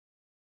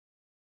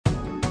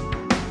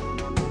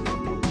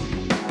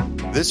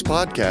This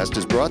podcast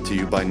is brought to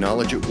you by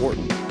Knowledge at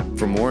Wharton.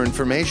 For more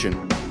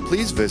information,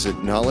 please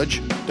visit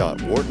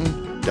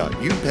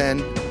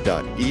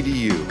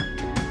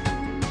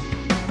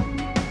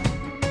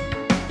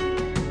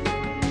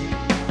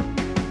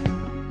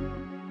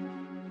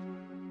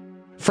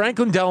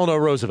Franklin Delano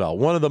Roosevelt,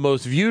 one of the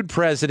most viewed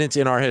presidents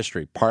in our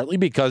history, partly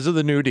because of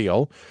the New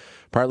Deal,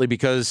 partly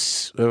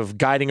because of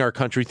guiding our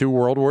country through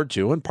World War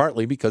II, and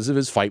partly because of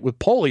his fight with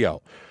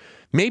polio.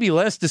 Maybe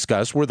less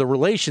discussed were the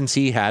relations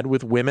he had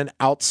with women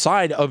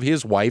outside of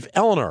his wife,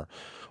 Eleanor.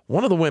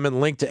 One of the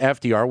women linked to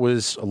FDR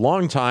was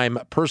longtime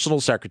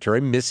personal secretary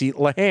Missy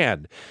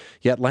LeHand.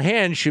 Yet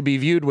LeHand should be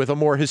viewed with a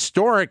more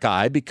historic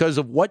eye because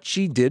of what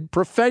she did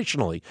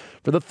professionally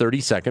for the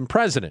 32nd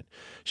president.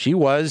 She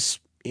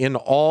was, in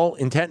all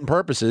intent and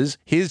purposes,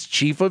 his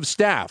chief of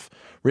staff,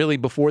 really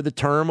before the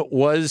term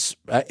was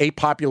a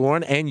popular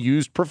one and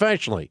used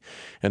professionally.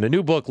 And a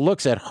new book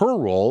looks at her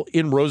role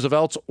in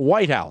Roosevelt's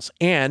White House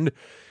and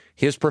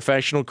his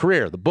professional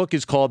career. The book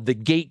is called The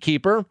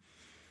Gatekeeper,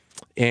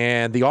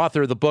 and the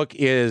author of the book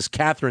is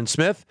Catherine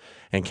Smith,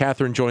 and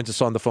Catherine joins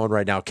us on the phone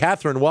right now.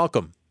 Catherine,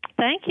 welcome.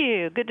 Thank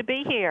you. Good to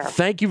be here.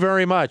 Thank you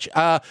very much.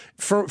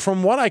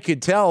 From what I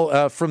could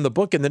tell from the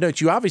book and the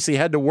notes, you obviously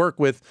had to work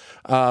with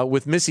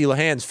Missy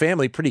LeHand's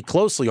family pretty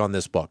closely on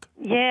this book.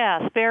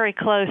 Yes, very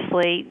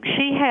closely.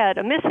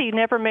 Missy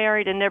never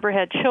married and never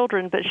had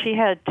children, but she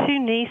had two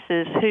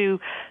nieces who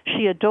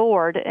she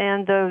adored,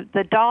 and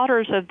the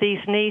daughters of these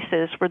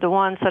nieces were the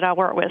ones that I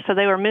worked with. So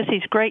they were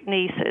Missy's great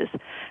nieces,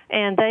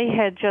 and they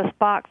had just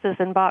boxes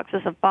and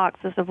boxes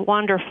of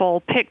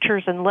wonderful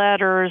pictures and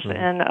letters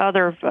and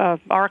other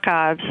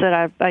archives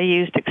that I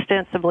used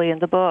extensively in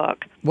the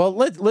book. Well,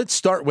 let's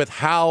start with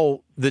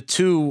how the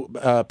two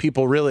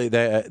people really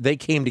they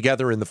came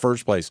together in the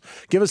first place.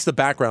 Give us the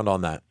background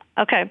on that.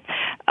 Okay.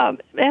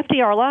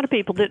 FDR, a lot of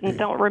people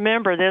don't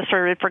remember this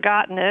or had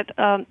forgotten it.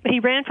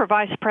 He ran for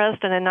vice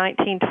president in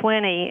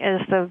 1920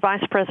 as the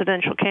vice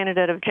presidential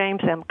candidate of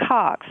James M.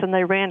 Cox, and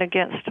they ran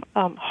against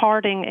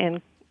Harding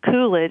and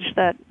Coolidge,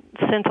 that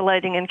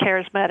scintillating and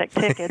charismatic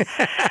ticket,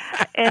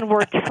 and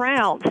were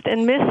trounced.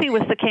 And Missy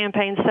was the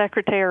campaign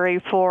secretary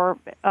for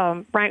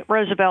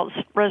Roosevelt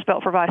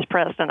for vice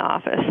president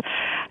office.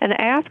 And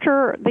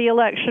after the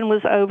election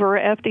was over,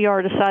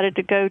 FDR decided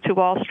to go to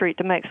Wall Street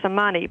to make some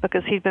money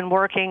because he'd been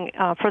working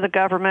for the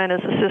government as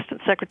assistant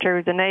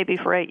secretary of the Navy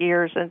for 8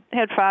 years and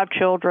had 5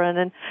 children.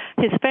 And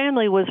his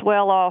family was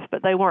well off,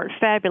 but they weren't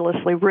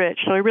fabulously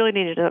rich, so he really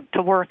needed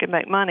to work and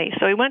make money.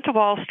 So he went to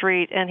Wall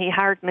Street and he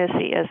hired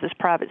Missy as his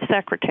private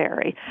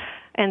secretary,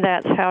 and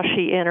that's how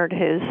she entered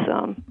his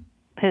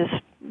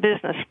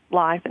business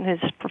life and his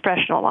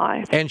professional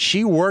life. And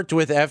she worked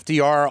with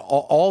FDR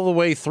all the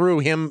way through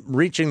him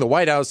reaching the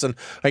White House. And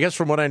I guess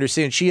from what I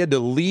understand, she had to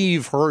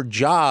leave her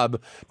job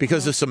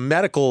because of some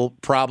medical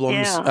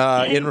problems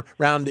in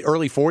around the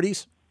early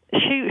 40s.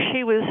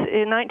 She was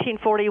in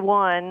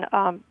 1941.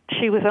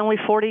 She was only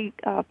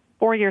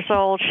 43 years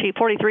old. She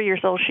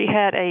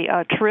had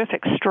a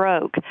terrific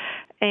stroke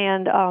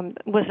and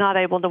was not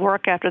able to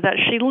work after that.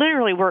 She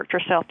literally worked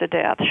herself to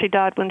death. She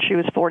died when she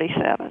was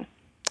 47.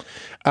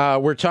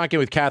 We're talking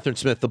with Catherine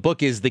Smith. The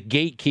book is The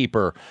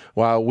Gatekeeper,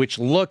 which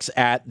looks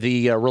at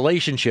the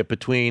relationship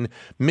between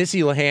Missy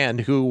LeHand,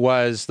 who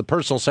was the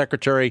personal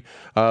secretary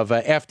of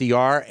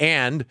FDR,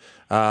 and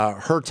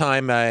her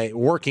time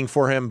working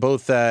for him,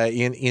 both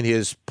in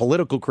his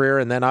political career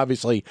and then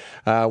obviously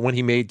when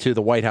he made to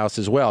the White House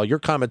as well. Your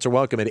comments are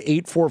welcome at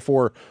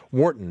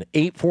 844-WHARTON,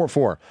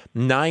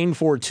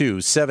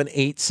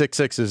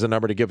 844-942-7866 is the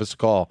number to give us a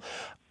call.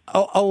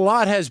 A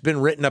lot has been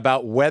written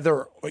about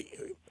whether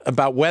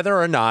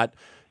or not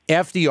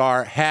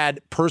FDR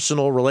had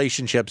personal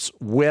relationships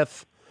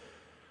with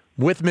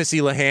Missy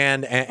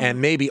LeHand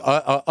and maybe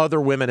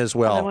other women as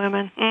well. Other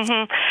women.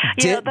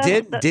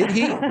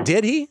 Mm-hmm.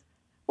 Did he?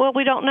 Well,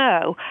 we don't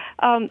know.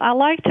 I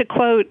like to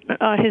quote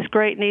his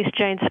great niece,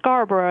 Jane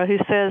Scarborough, who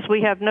says,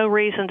 "We have no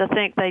reason to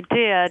think they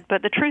did,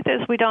 but the truth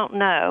is we don't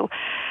know."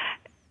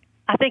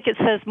 I think it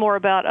says more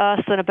about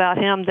us than about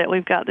him that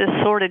we've got this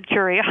sordid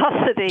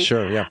curiosity.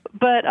 Sure, yeah.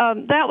 But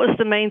that was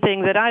the main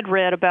thing that I'd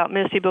read about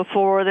Missy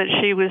before, that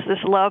she was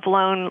this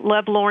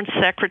lovelorn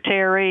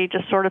secretary,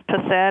 just sort of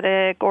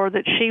pathetic, or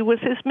that she was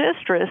his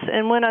mistress.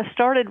 And when I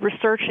started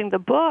researching the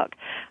book,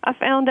 I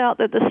found out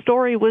that the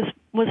story was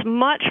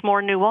much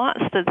more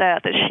nuanced than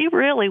that she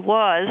really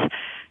was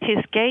his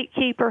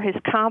gatekeeper, his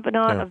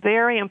confidant, a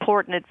very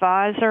important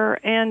advisor,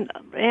 and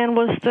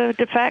was the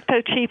de facto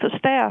chief of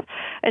staff.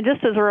 And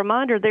just as a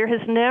reminder, there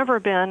has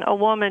never been a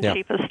woman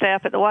chief of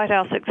staff at the White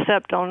House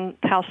except on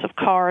House of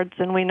Cards,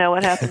 and we know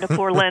what happened to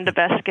poor Linda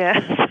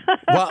Vasquez.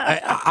 Well,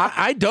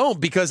 I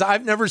don't, because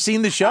I've never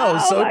seen the show,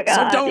 so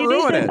don't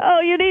ruin it. Oh,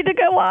 you need to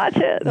go watch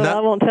it. No, I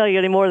won't tell you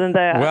any more than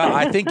that. Well,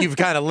 I think you've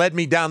kind of led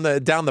me down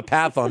the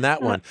path on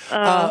that one.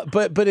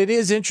 But it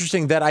is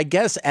interesting that I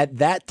guess at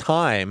that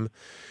time,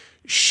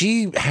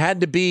 she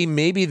had to be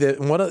maybe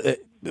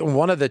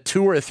one of the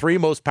 2 or 3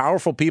 most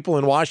powerful people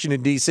in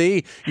Washington,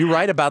 D.C. You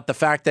write about the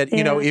fact that,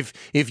 you know, if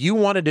you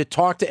wanted to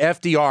talk to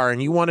FDR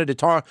and you wanted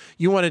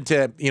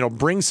to, you know,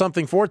 bring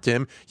something forth to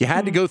him, you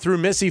had to go through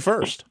Missy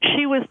first.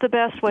 She was the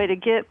best way to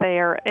get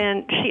there,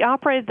 and she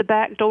operated the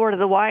back door to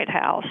the White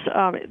House.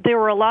 There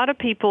were a lot of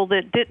people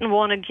that didn't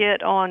want to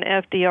get on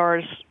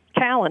FDR's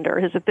calendar,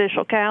 his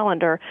official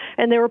calendar,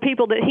 and there were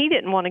people that he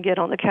didn't want to get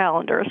on the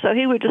calendar. So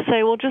he would just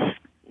say, well, just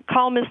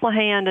call Miss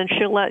LaHand and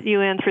she'll let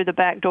you in through the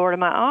back door to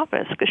my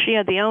office, because she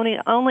had the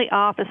only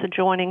office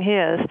adjoining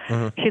his.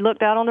 She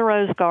looked out on the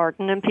Rose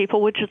Garden, and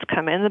people would just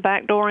come in the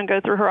back door and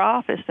go through her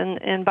office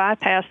and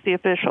bypass the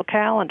official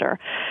calendar.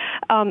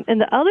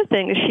 And the other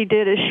thing that she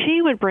did is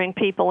she would bring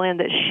people in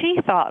that she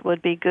thought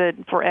would be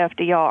good for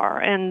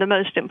FDR. And the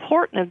most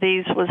important of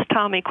these was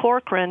Tommy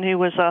Corcoran, who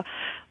was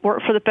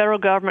worked for the federal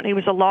government. He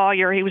was a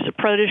lawyer. He was a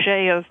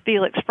protege of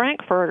Felix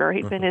Frankfurter.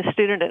 He'd been his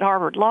student at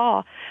Harvard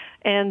Law.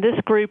 And this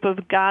group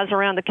of guys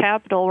around the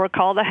Capitol were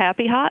called the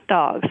Happy Hot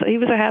Dogs. So he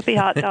was a happy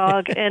hot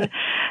dog. And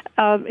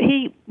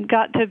he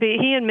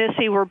and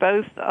Missy were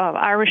both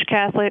Irish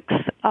Catholics,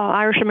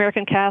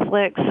 Irish-American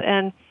Catholics.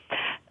 And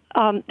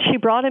she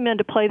brought him in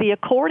to play the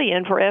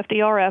accordion for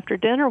FDR after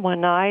dinner one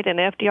night, and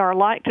FDR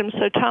liked him,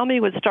 so Tommy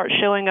would start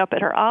showing up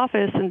at her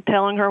office and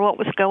telling her what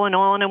was going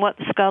on and what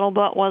the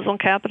scuttlebutt was on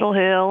Capitol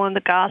Hill and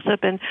the gossip.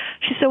 And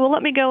she said, well,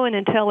 let me go in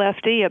and tell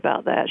FD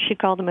about that. She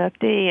called him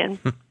FD, and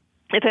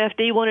if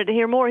FD wanted to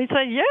hear more, he'd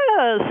say,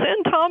 yes,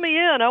 send Tommy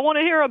in. I want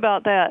to hear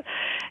about that.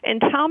 And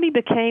Tommy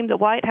became the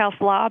White House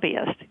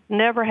lobbyist,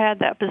 never had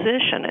that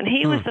position. And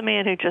he was the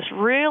man who just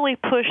really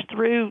pushed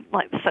through,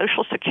 like, the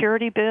Social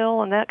Security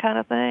bill and that kind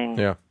of thing.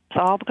 Yeah. It's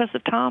all because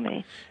of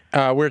Tommy.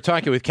 We're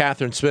talking with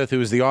Catherine Smith,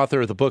 who is the author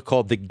of the book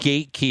called The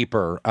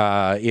Gatekeeper.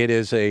 It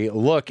is a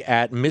look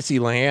at Missy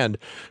LaHand,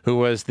 who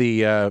was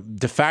the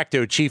de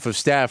facto chief of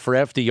staff for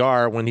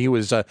FDR when he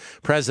was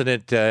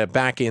president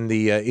back in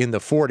the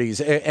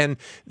 40s. And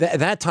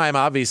that time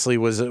obviously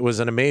was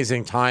an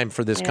amazing time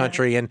for this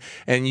country.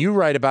 And you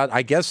write about,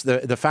 I guess,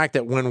 the fact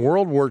that when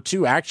World War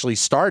II actually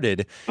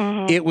started,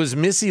 it was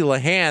Missy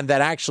LaHand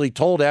that actually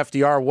told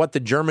FDR what the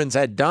Germans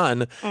had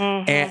done,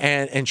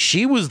 and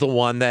she was the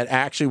one that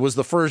actually was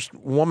the first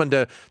woman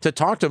to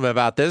talk to him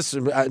about this,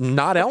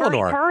 not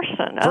Eleanor.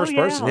 First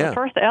person.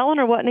 First,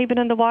 Eleanor wasn't even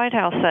in the White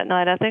House that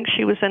night. I think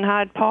she was in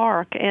Hyde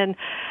Park. And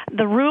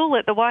the rule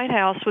at the White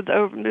House,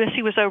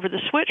 Missy was over the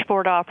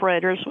switchboard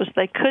operators, was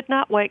they could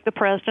not wake the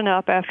president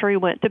up after he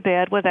went to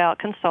bed without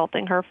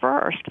consulting her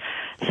first.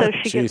 So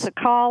she gets a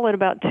call at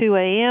about 2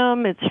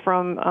 a.m. It's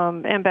from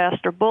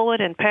Ambassador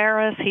Bullitt in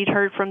Paris. He'd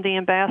heard from the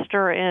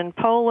ambassador in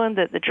Poland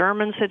that the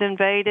Germans had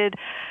invaded.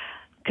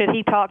 Could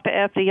he talk to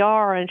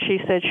FDR? And she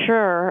said,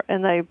 sure.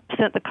 And they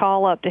sent the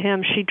call up to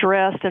him. She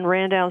dressed and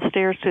ran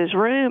downstairs to his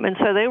room. And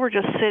so they were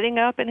just sitting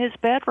up in his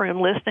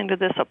bedroom listening to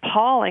this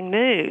appalling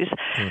news.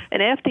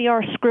 And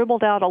FDR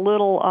scribbled out a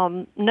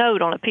little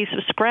note on a piece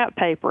of scrap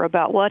paper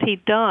about what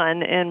he'd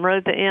done and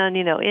wrote the end,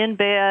 in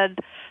bed,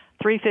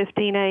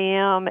 3:15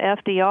 a.m.,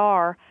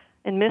 FDR.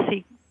 And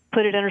Missy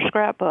put it in her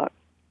scrapbook.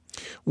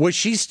 Was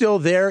she still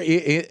there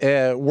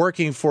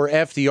working for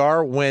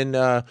FDR when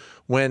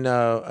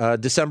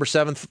December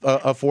 7th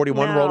of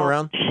 41 rolled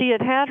around? She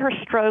had her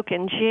stroke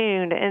in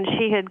June, and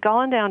she had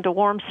gone down to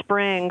Warm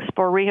Springs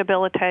for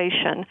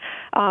rehabilitation.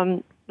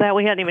 That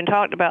we hadn't even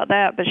talked about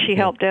that, but she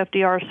helped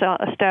FDR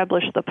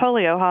establish the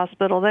polio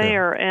hospital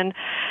there, and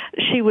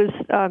she was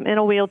in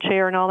a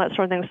wheelchair and all that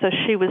sort of thing, so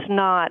she was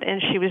not,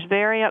 and she was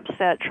very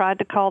upset, tried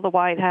to call the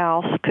White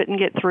House, couldn't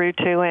get through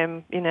to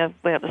him. It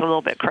was a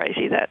little bit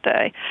crazy that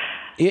day.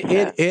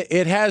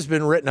 It has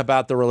been written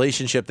about the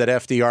relationship that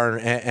FDR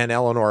and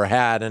Eleanor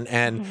had,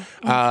 and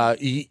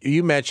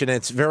you mentioned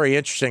it's very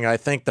interesting. I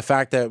think the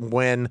fact that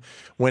when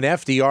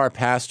FDR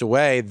passed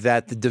away,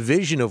 that the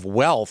division of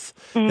wealth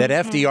that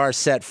FDR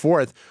set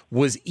forth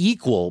was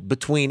equal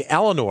between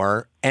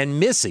Eleanor and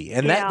Missy,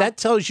 and that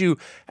tells you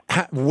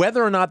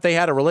whether or not they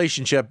had a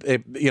relationship.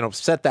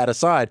 Set that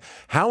aside,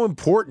 how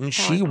important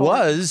she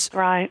was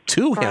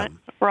to him.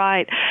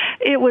 Right.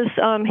 It was,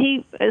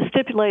 he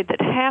stipulated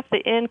that half the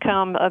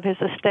income of his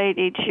estate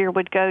each year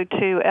would go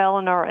to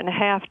Eleanor and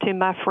half to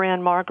my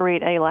friend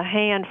Marguerite A.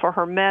 LaHand for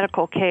her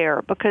medical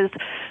care, because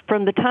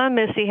from the time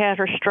Missy had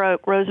her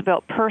stroke,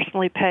 Roosevelt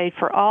personally paid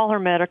for all her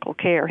medical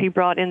care. He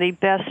brought in the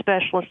best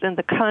specialist in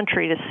the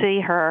country to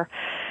see her.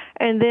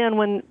 And then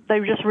when they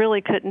just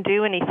really couldn't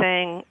do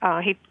anything,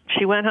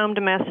 she went home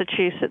to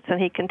Massachusetts,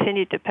 and he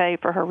continued to pay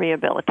for her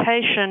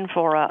rehabilitation,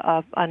 for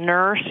a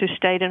nurse who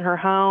stayed in her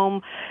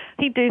home.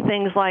 He'd do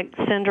things like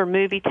send her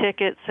movie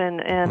tickets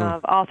and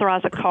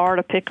authorize a car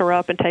to pick her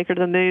up and take her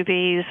to the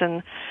movies.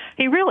 And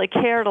he really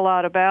cared a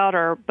lot about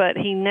her, but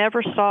he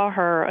never saw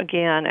her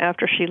again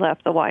after she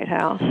left the White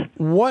House.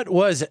 What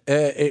was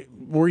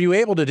were you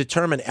able to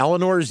determine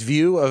Eleanor's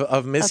view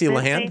of Missy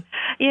LaHand?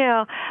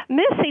 Yeah,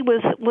 Missy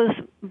was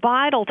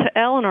vital to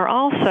Eleanor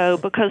also,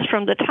 because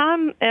from the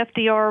time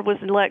FDR was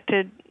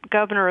elected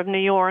governor of New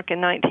York in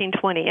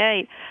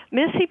 1928,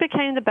 Missy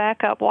became the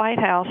backup White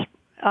House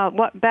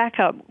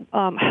backup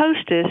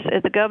hostess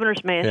at the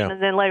governor's mansion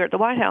and then later at the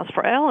White House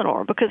for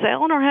Eleanor, because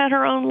Eleanor had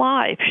her own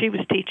life. She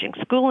was teaching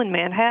school in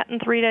Manhattan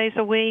 3 days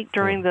a week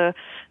during the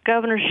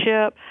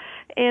governorship.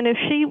 And if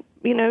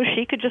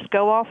she could just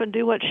go off and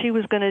do what she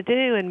was going to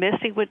do, and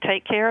Missy would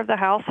take care of the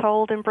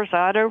household and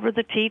preside over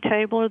the tea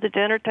table or the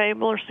dinner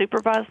table or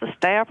supervise the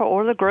staff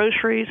or the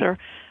groceries or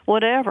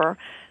whatever,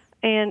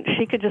 and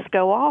she could just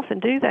go off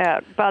and do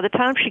that. By the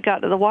time she got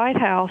to the White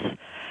House,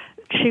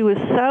 she was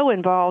so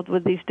involved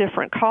with these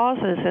different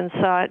causes and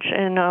such,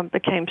 and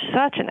became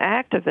such an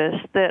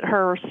activist that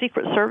her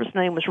Secret Service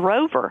name was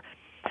Rover.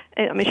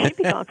 I mean, she'd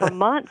be gone for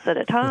months at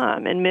a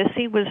time, and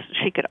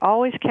she could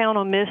always count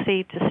on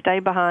Missy to stay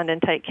behind and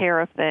take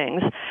care of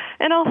things,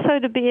 and also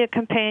to be a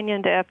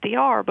companion to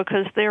FDR,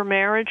 because their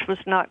marriage was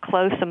not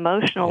close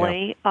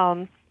emotionally.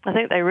 Yeah. I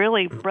think they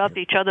really rubbed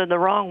each other the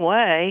wrong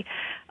way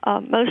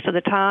most of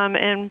the time,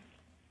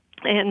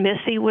 and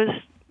Missy was,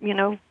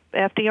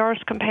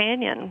 FDR's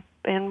companion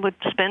and would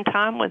spend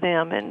time with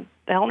him, and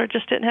Eleanor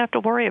just didn't have to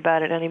worry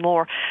about it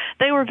anymore.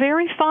 They were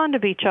very fond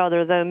of each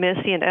other, though,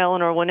 Missy and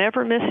Eleanor.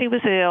 Whenever Missy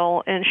was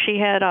ill, and she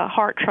had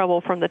heart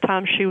trouble from the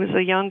time she was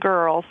a young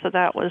girl, so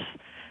that was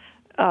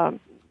an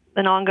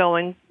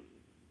ongoing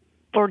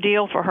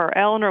ordeal for her.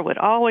 Eleanor would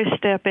always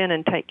step in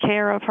and take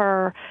care of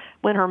her.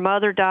 When her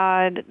mother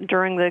died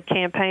during the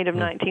campaign of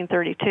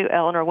 1932,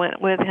 Eleanor went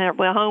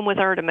home with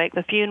her to make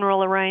the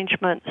funeral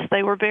arrangements.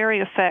 They were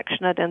very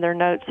affectionate in their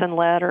notes and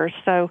letters.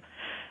 So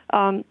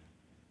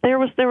there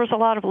was a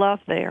lot of love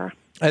there.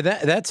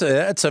 That's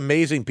an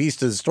amazing piece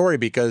to the story,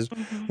 because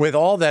with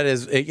all that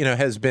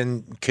has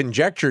been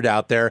conjectured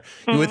out there,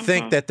 you would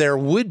think that there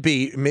would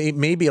be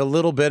maybe a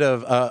little bit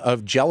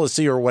of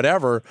jealousy or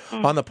whatever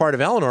on the part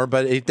of Eleanor,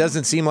 but it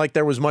doesn't seem like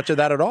there was much of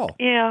that at all.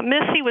 Yeah,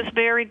 Missy was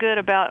very good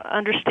about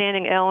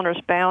understanding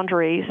Eleanor's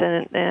boundaries,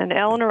 and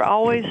Eleanor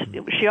always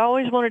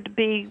wanted to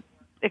be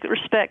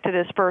respected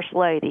as First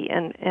Lady,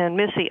 and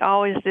Missy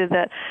always did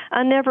that.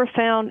 I never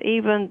found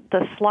even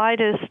the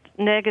slightest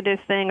negative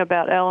thing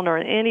about Eleanor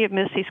in any of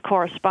Missy's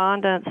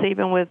correspondence,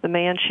 even with the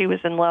man she was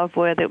in love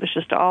with. It was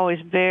just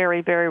always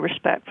very, very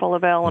respectful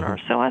of Eleanor.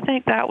 So I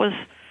think that was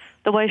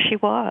the way she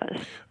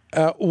was.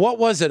 What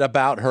was it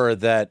about her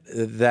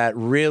that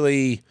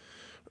really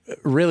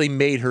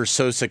made her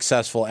so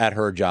successful at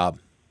her job?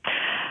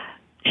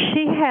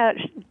 She had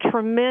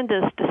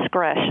tremendous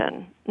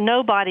discretion.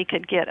 Nobody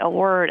could get a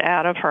word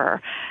out of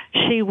her.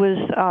 She was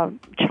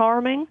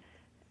charming,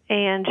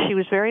 and she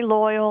was very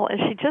loyal, and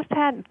she just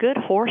had good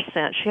horse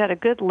sense. She had a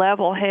good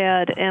level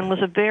head and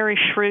was a very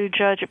shrewd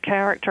judge of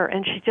character,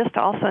 and she just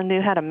also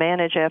knew how to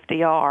manage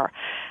FDR.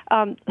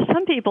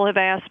 Some people have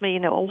asked me,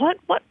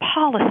 what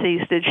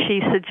policies did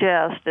she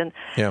suggest? And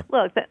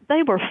look,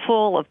 they were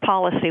full of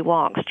policy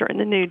wonks during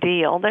the New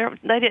Deal.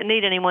 They didn't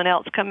need anyone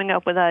else coming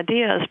up with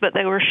ideas, but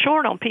they were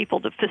short on people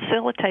to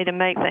facilitate and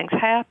make things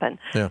happen.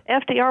 Yeah.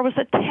 FDR was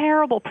a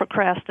terrible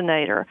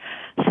procrastinator.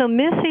 So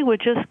Missy would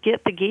just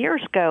get the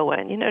gears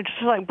going,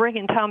 just like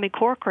bringing Tommy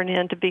Corcoran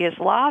in to be his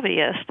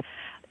lobbyist.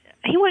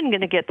 He wasn't going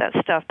to get that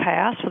stuff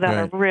passed without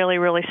a really,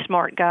 really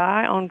smart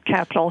guy on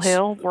Capitol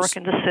Hill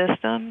working the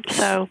system.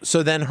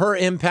 So then her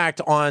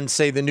impact on,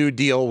 say, the New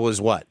Deal was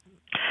what?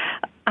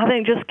 I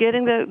think just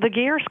getting the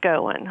gears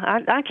going.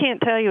 I can't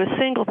tell you a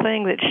single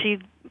thing that she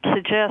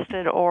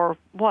suggested or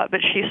what, but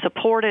she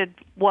supported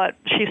what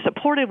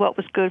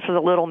was good for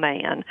the little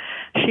man.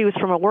 She was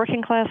from a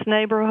working class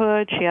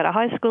neighborhood. She had a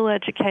high school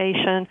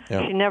education.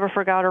 Yep. She never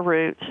forgot her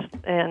roots,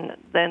 and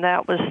then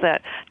that was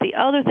that. The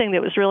other thing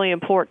that was really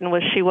important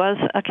was she was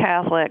a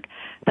Catholic.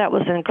 That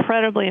was an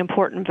incredibly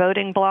important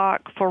voting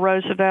bloc for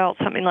Roosevelt.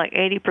 Something like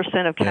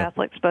 80% of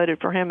Catholics voted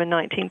for him in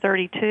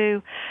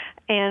 1932.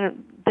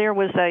 And there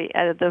was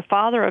the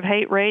father of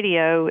hate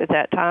radio at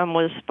that time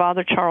was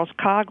Father Charles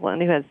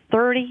Coughlin, who had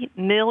 30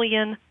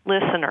 million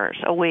listeners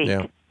a week.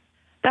 Yeah.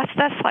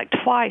 That's like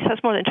twice.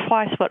 That's more than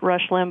twice what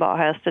Rush Limbaugh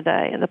has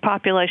today. And the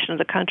population of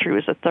the country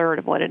was a third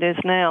of what it is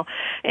now.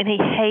 And he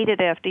hated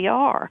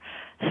FDR.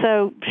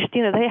 So,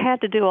 they had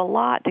to do a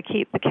lot to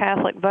keep the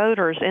Catholic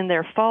voters in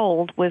their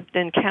fold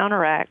and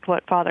counteract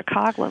what Father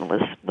Coughlin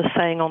was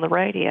saying on the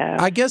radio.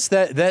 I guess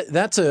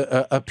that's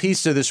a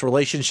piece to this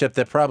relationship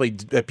that probably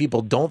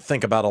people don't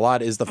think about a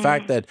lot is the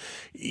fact that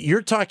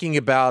you're talking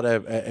about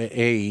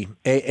a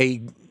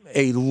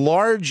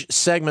large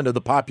segment of the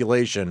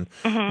population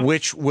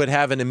which would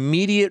have an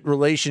immediate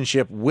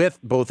relationship with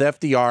both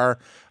FDR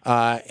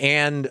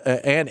and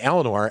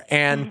Eleanor,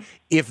 and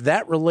if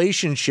that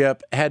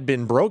relationship had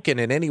been broken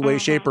in any way,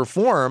 shape, or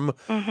form,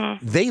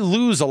 they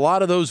lose a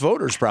lot of those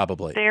voters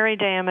probably. Very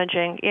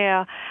damaging,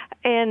 yeah.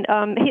 And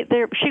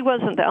she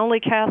wasn't the only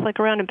Catholic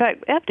around. In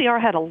fact,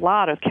 FDR had a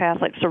lot of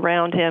Catholics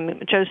around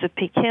him. Joseph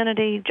P.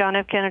 Kennedy, John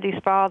F.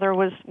 Kennedy's father,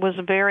 was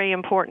a very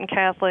important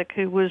Catholic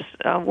who was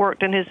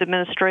worked in his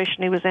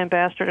administration. He was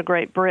ambassador to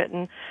Great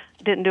Britain.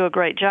 Didn't do a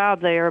great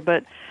job there,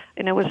 but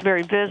was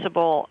very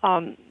visible.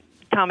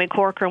 Tommy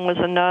Corcoran was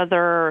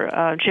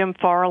another, Jim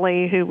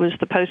Farley, who was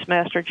the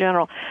Postmaster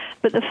General.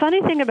 But the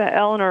funny thing about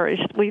Eleanor is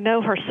we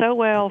know her so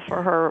well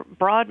for her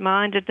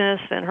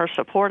broad-mindedness and her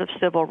support of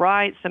civil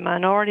rights and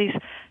minorities.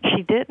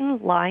 She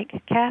didn't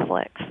like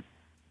Catholics.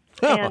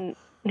 Oh. And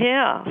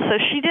yeah, so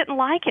she didn't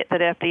like it that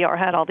FDR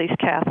had all these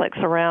Catholics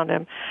around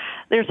him.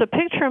 There's a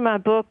picture in my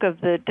book of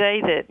the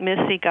day that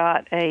Missy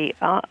got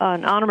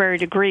an honorary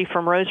degree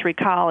from Rosary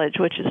College,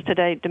 which is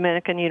today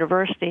Dominican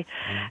University,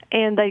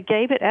 and they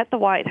gave it at the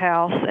White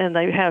House, and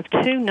they have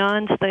two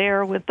nuns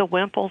there with the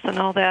wimples and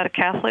all that, a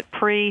Catholic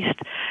priest,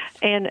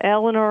 and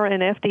Eleanor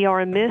and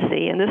FDR and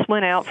Missy, and this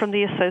went out from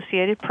the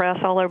Associated Press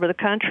all over the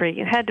country.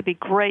 It had to be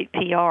great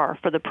PR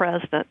for the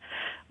president,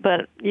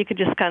 but you could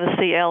just kind of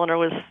see Eleanor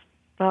was,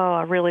 oh,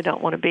 I really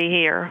don't want to be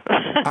here.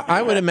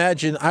 I would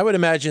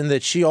imagine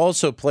that she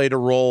also played a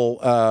role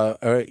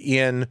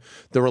in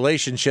the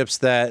relationships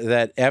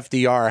that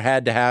FDR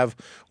had to have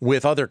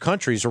with other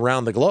countries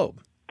around the globe.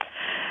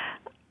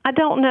 I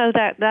don't know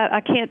that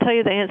I can't tell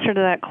you the answer to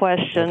that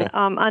question. Okay.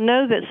 I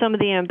know that some of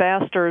the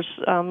ambassadors,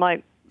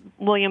 like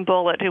William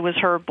Bullitt, who was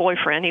her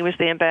boyfriend, he was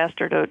the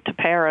ambassador to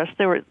Paris.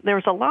 There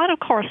was a lot of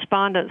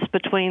correspondence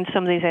between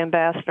some of these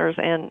ambassadors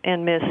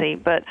and Missy,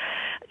 but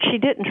she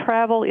didn't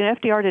travel.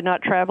 FDR did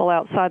not travel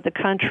outside the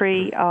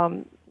country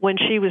when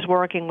she was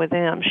working with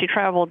him. She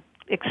traveled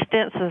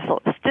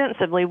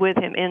extensively with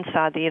him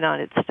inside the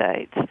United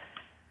States.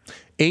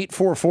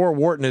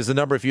 844-WHARTON is the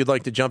number if you'd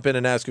like to jump in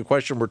and ask a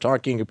question. We're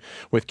talking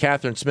with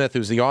Catherine Smith,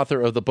 who's the author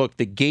of the book,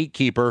 The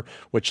Gatekeeper,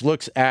 which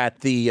looks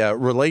at the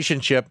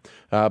relationship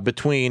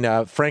between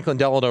Franklin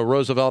Delano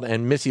Roosevelt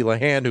and Missy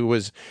LeHand, who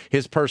was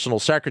his personal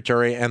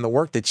secretary, and the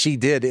work that she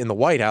did in the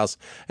White House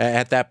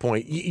at that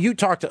point. You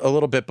talked a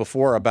little bit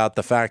before about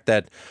the fact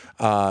that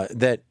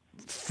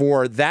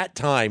for that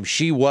time,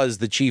 she was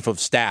the chief of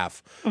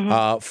staff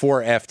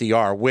for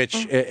FDR,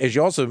 which, as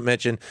you also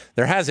mentioned,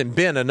 there hasn't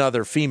been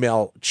another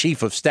female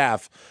chief of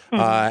staff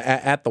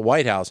at the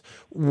White House.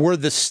 Were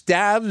the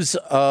staffs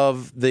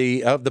of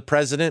the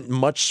president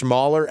much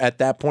smaller at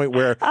that point?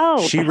 Where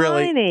she tiny,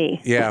 really,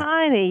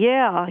 tiny,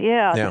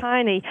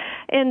 tiny.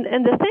 And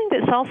the thing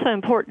that's also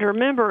important to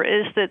remember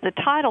is that the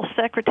title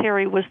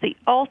secretary was the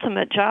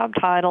ultimate job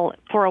title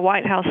for a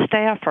White House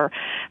staffer.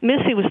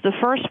 Missy was the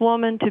first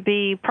woman to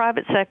be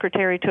private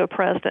secretary to a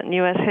president in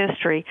U.S.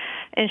 history,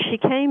 and she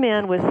came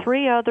in with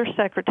three other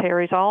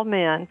secretaries, all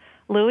men.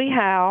 Louis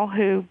Howe,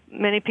 who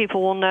many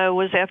people will know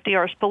was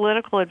FDR's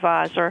political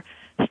advisor,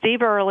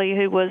 Steve Early,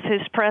 who was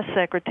his press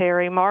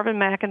secretary, Marvin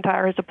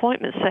McIntyre, his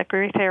appointment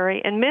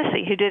secretary, and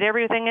Missy, who did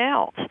everything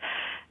else.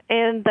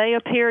 And they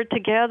appeared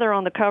together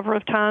on the cover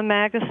of Time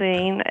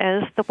magazine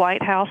as the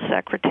White House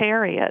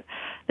Secretariat.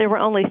 There were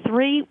only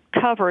 3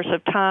 covers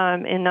of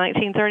Time in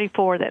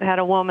 1934 that had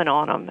a woman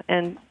on them,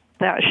 and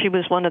that she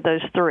was one of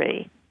those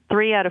 3.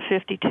 3 out of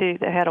 52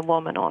 that had a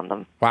woman on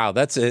them. Wow,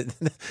 that's it.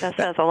 That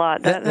says a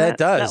lot. That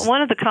does.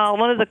 One of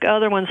the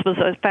other ones was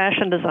a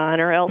fashion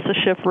designer, Elsa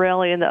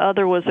Schiaparelli, and the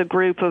other was a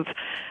group of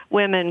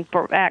women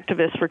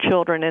activists for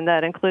children, and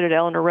that included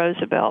Eleanor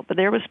Roosevelt. But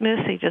there was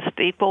Missy, just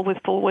equal with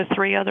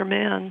 3 other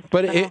men.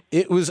 But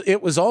it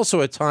was also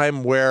a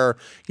time where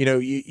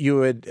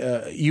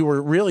you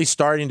were really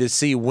starting to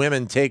see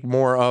women take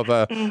more of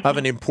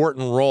an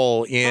important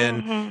role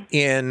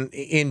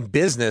in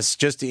business,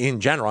 just in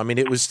general. I mean,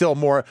 it was still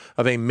more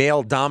of a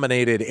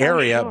male-dominated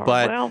area, sure.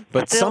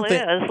 but still something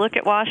is. Look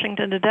at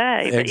Washington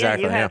today.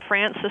 Exactly. But you have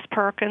Frances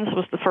Perkins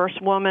was the first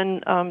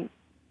woman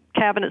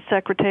cabinet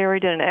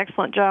secretary, did an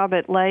excellent job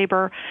at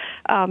labor.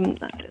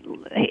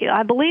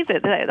 I believe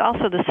that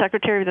also the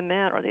secretary of the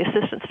Mint or the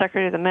assistant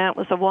secretary of the Mint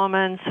was a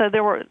woman. So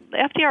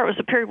FDR was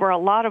a period where a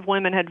lot of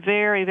women had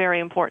very, very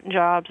important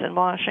jobs in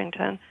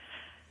Washington.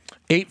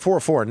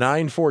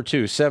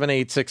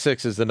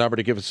 844-942-7866 is the number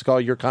to give us a call.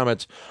 Your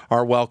comments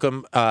are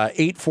welcome.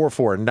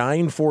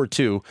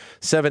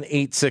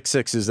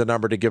 844-942-7866 is the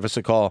number to give us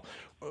a call.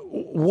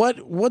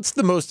 What's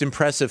the most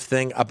impressive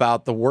thing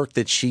about the work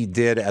that she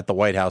did at the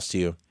White House to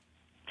you?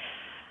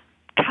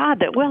 God,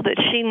 that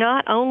she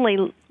not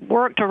only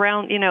worked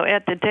around,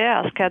 at the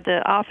desk, at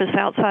the office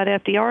outside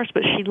FDR's,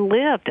 but she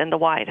lived in the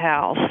White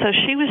House. So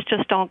she was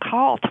just on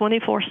call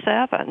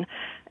 24/7.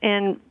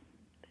 And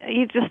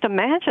you just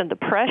imagine the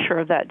pressure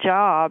of that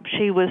job.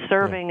 She was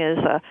serving as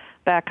a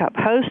backup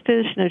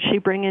hostess.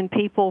 She'd bring in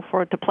people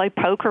to play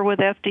poker with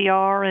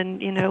FDR,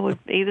 and would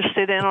either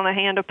sit in on a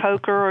hand of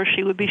poker or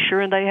she would be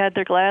sure they had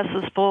their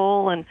glasses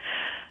full. And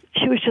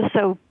she was just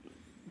so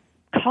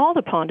called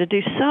upon to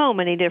do so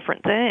many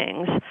different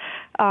things.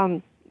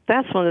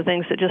 That's one of the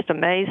things that just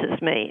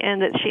amazes me,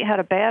 and that she had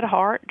a bad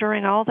heart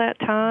during all that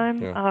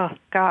time. Yeah. Oh,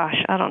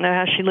 gosh, I don't know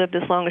how she lived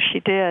as long as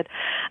she did.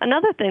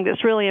 Another thing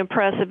that's really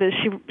impressive is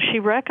she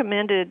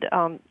recommended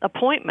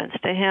appointments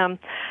to him.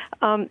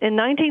 In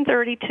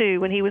 1932,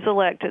 when he was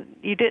elected,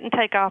 you didn't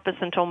take office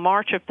until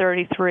March of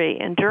 33,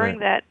 and during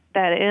that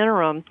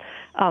interim,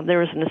 there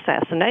was an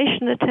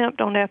assassination attempt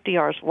on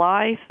FDR's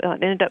life. It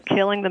ended up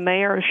killing the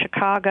mayor of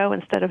Chicago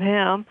instead of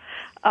him.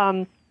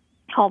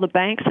 All the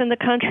banks in the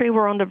country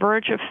were on the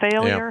verge of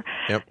failure.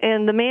 Yep.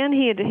 And the man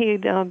he had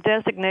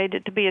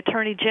designated to be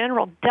Attorney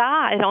General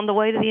died on the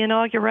way to the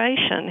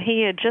inauguration.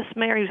 He had just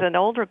married, he was an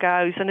older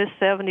guy who's in his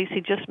 70s.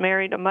 He just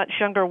married a much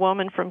younger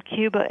woman from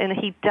Cuba, and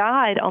he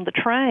died on the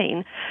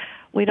train.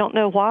 We don't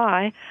know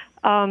why.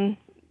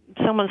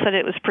 Someone said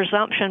it was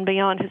presumption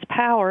beyond his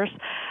powers.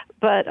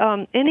 But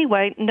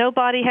anyway,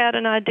 nobody had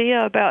an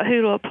idea about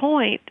who to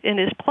appoint in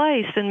his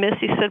place. And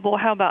Missy said, well,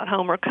 how about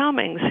Homer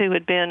Cummings, who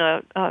had been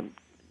a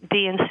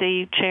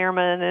DNC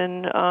chairman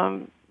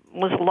and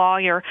was a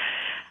lawyer.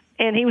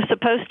 And he was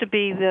supposed to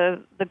be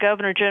the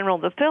governor general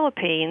of the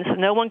Philippines.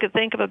 No one could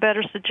think of a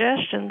better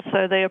suggestion,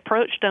 so they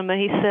approached him, and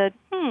he said,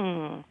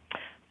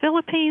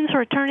 Philippines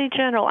or Attorney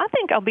General? I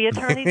think I'll be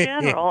Attorney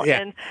General.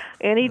 Yeah.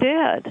 And he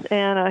did.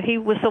 And he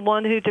was the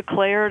one who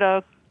declared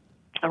a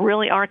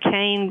really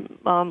arcane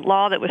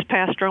law that was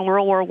passed during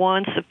World War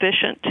I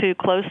sufficient to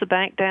close the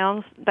banks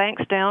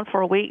down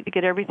for a week to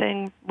get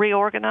everything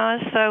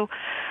reorganized. So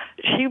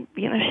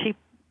she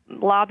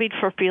lobbied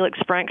for Felix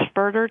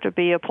Frankfurter to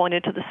be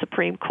appointed to the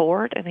Supreme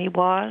Court, and he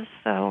was.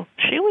 So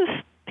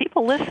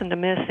people listened to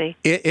Missy.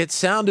 It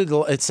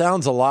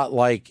sounds a lot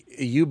like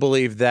you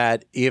believe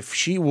that if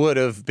she would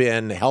have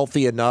been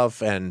healthy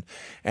enough and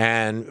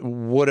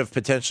would have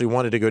potentially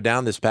wanted to go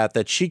down this path,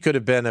 that she could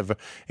have been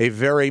a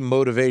very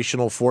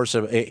motivational force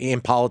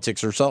in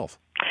politics herself.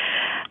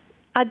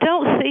 I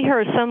don't see her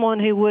as someone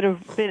who would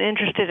have been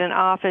interested in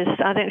office.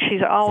 I think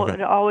she's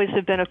always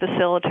have been a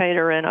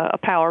facilitator and a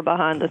power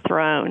behind the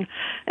throne.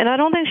 And I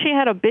don't think she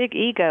had a big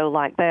ego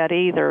like that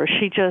either.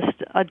 She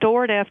just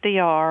adored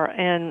FDR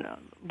and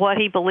what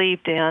he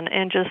believed in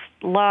and just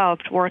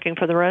loved working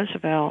for the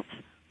Roosevelts.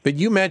 But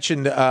you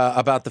mentioned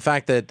about the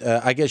fact that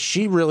I guess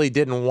she really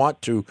didn't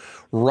want to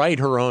write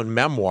her own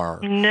memoir.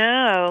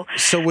 No.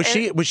 So was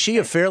she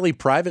a fairly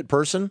private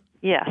person?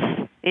 Yes.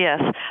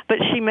 But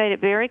she made it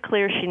very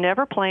clear she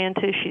never planned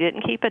to. She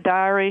didn't keep a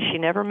diary. She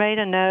never made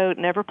a note,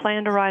 never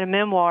planned to write a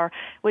memoir,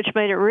 which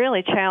made it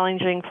really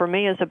challenging for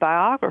me as a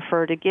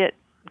biographer to get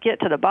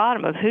to the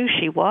bottom of who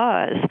she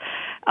was.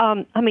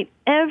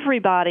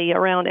 Everybody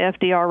around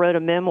FDR wrote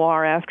a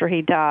memoir after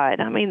he died.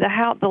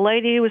 The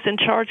lady who was in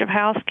charge of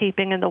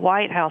housekeeping in the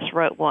White House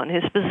wrote one.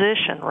 His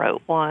physician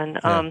wrote one.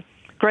 Yeah.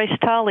 Grace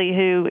Tully,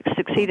 who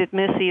succeeded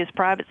Missy as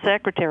private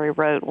secretary,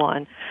 wrote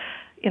one.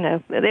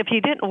 If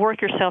you didn't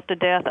work yourself to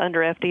death under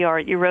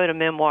FDR, you wrote a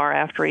memoir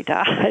after he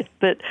died.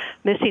 But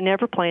Missy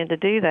never planned to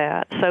do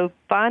that. So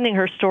finding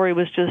her story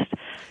was just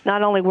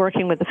not only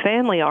working with the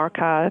family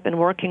archive and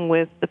working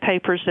with the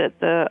papers at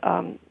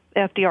the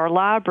FDR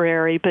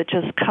library, but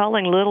just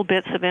culling little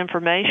bits of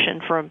information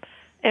from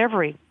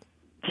every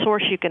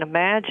source you can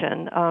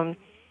imagine.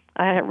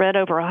 I had read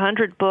over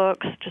 100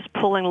 books, just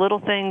pulling little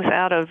things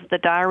out of the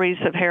diaries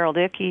of Harold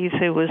Ickes,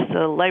 who was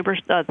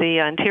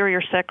the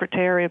Interior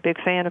Secretary, a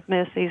big fan of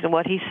Missy's, and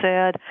what he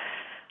said.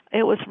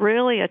 It was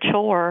really a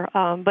chore,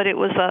 but it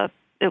was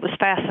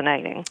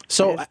fascinating.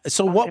 So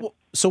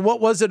what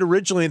was it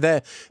originally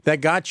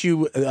that got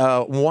you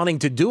wanting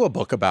to do a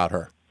book about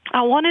her?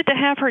 I wanted to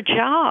have her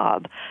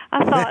job.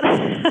 I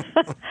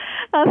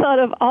thought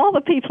of all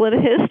the people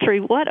in history,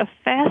 what a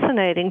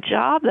fascinating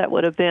job that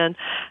would have been.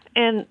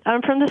 And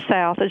I'm from the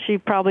South, as you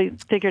probably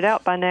figured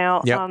out by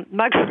now. Yep.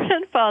 My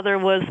grandfather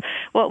was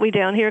what we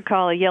down here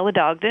call a yellow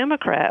dog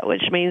Democrat,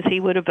 which means he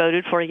would have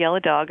voted for a yellow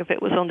dog if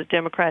it was on the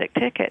Democratic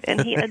ticket.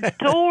 And he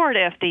adored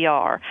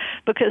FDR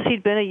because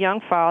he'd been a young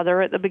father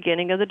at the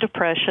beginning of the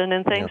Depression,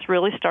 and things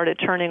really started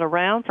turning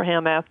around for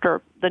him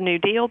after the New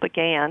Deal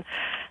began.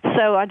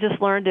 So I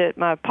just learned at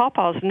my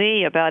pawpaw's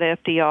knee about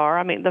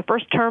FDR. The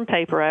first term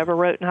paper I ever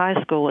wrote in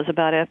high school was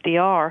about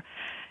FDR.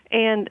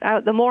 And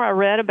the more I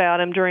read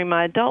about him during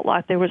my adult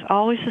life, there was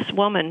always this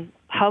woman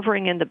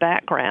hovering in the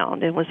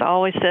background and was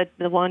always said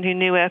the one who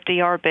knew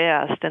FDR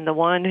best and the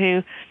one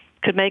who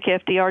could make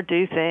FDR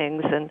do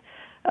things. And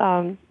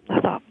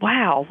I thought,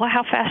 wow,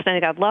 how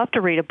fascinating. I'd love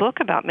to read a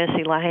book about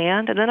Missy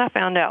LeHand. And then I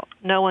found out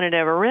no one had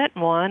ever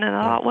written one. And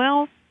I thought,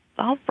 well,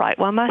 I'll write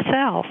one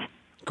myself.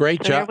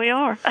 Great job. Here we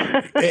are.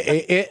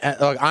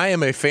 Look, I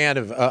am a fan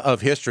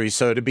of history,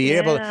 so to be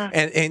able to,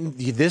 and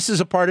this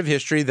is a part of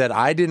history that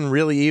I didn't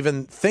really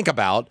even think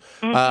about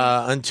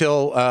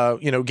until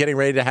getting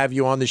ready to have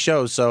you on the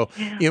show. So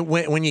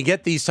when you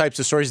get these types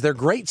of stories, they're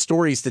great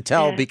stories to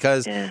tell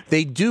because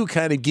they do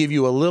kind of give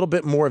you a little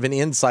bit more of an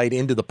insight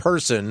into the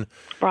person.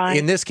 Right.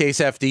 In this case,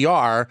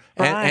 FDR,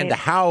 and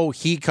how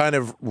he kind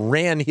of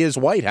ran his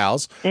White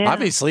House. Yeah.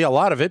 Obviously, a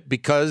lot of it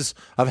because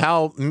of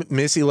how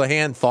Missy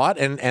LeHand thought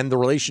and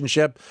the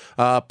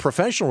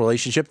professional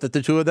relationship that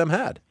the two of them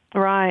had.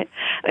 Right.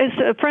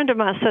 A friend of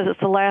mine says it's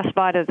the last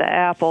bite of the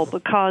apple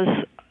because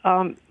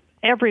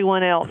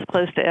everyone else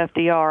close to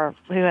FDR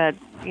who had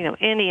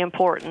any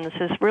importance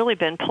has really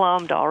been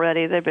plumbed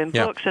already. There have been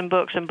books and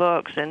books and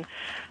books, and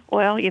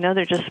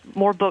there's just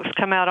more books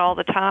come out all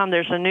the time.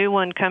 There's a new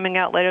one coming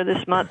out later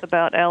this month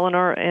about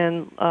Eleanor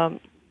and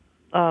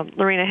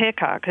Lorena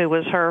Hickok, who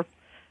was her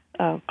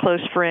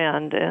close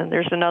friend. And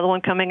there's another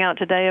one coming out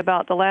today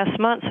about the last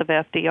months of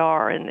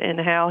FDR and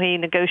how he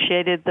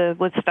negotiated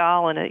with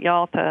Stalin at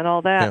Yalta and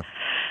all that. Yeah.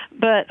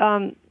 But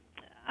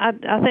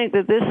I think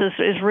that this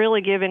is really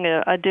giving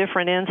a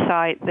different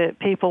insight that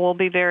people will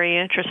be very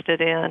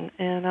interested in.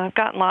 And I've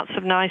gotten lots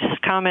of nice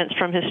comments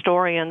from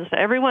historians.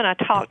 Everyone I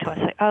talk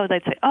to,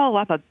 they'd say,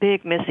 I'm a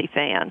big Missy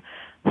fan.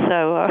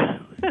 So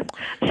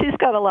she's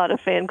got a lot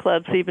of fan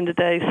clubs even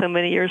today, so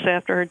many years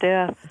after her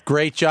death.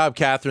 Great job,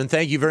 Catherine.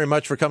 Thank you very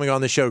much for coming on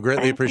the show.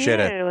 Greatly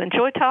appreciate it.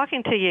 Enjoy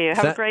talking to you.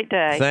 Have a great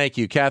day. Thank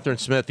you. Catherine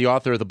Smith, the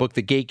author of the book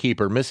The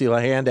Gatekeeper, Missy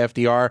LeHand,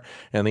 FDR,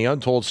 and the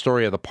Untold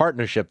Story of the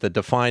Partnership That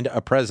Defined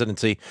a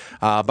Presidency.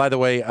 By the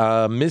way,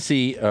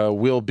 Missy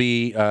will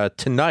be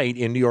tonight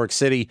in New York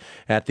City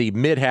at the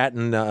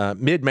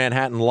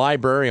Mid-Manhattan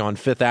Library on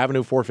 5th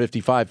Avenue,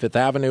 455 5th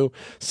Avenue,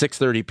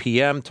 6:30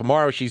 p.m.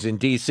 Tomorrow she's in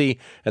D.C.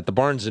 at the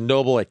Barnes &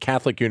 Noble at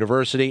Catholic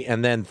University,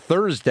 and then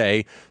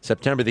Thursday,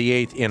 September the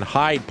 8th, in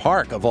Hyde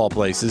Park, of all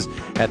places,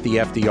 at the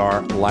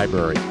FDR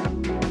Library.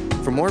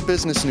 For more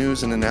business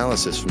news and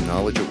analysis from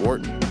Knowledge at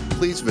Wharton,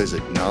 please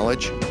visit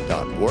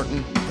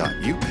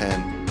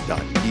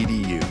knowledge.wharton.upenn.edu.